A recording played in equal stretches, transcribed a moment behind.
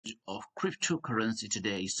bit of cryptocurrency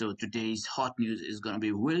today. So today's hot news is gonna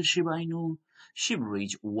be, will Shiba Inu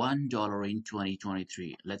reach $1 in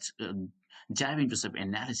 2023? Let's dive into some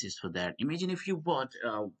analysis for that. Imagine if you bought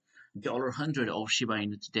 $100 of Shiba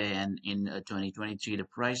Inu today, and in 2023 the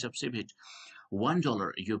price of SHIB hit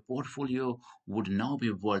 $1, your portfolio would now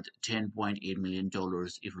be worth $10.8 million.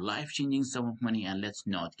 If life-changing sum of money. And let's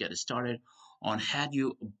not get started on had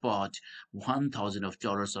you bought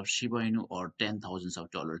 $1,000 of Shiba Inu or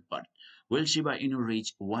 $10,000. But will Shiba Inu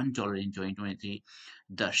reach $1 in 2023?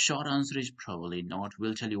 The short answer is probably not.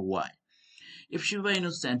 We'll tell you why. If Shiba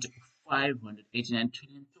Inu sent 589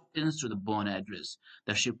 trillion tokens to the burn address,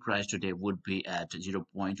 the SHIB price today would be at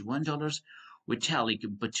 $0.1. Vitalik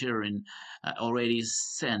Buterin already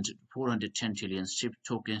sent 410 trillion SHIB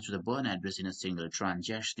tokens to the burn address in a single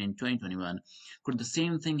transaction in 2021. Could the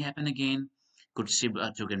same thing happen again? Could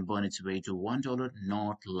SHIB token burn its way to $1?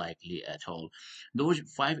 Not likely at all. Those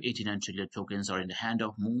 589 trillion tokens are in the hand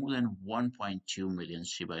of more than 1.2 million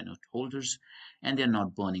Shiba Inu holders, and they're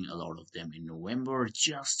not burning a lot of them. In November,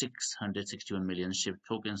 just 661 million SHIB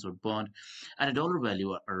tokens were burned at a dollar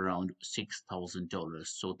value around $6,000.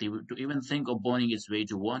 So to even think of burning its way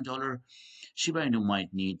to $1, Shiba Inu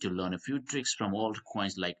might need to learn a few tricks from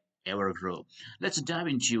altcoins like Evergrow. Let's dive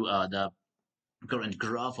into the current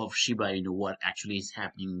graph of Shiba Inu, what actually is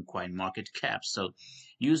happening in coin market cap. So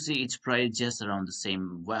you see its price just around the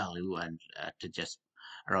same value, and to just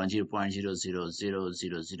around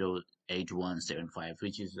 0.0000008175,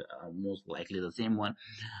 which is most likely the same one,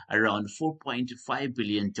 around $4.5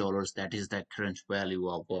 billion. That is the current value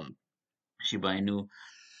of Shiba Inu,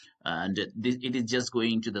 and it is just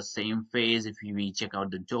going to the same phase. If we check out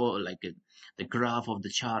the door, like the graph of the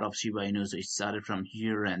chart of Shiba Inu, so it started from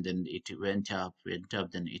here and then it went up,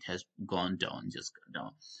 then it has gone down, just gone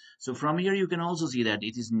down. So from here you can also see that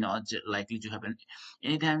it is not likely to happen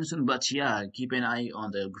anytime soon, but yeah, keep an eye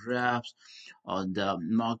on the graphs, on the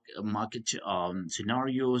market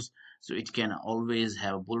scenarios. So it can always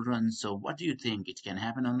have a bull run. So what do you think? It can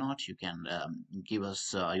happen or not? You can give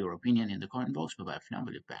us your opinion in the comment box. Bye bye for now.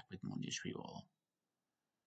 We'll be back with more news for you all.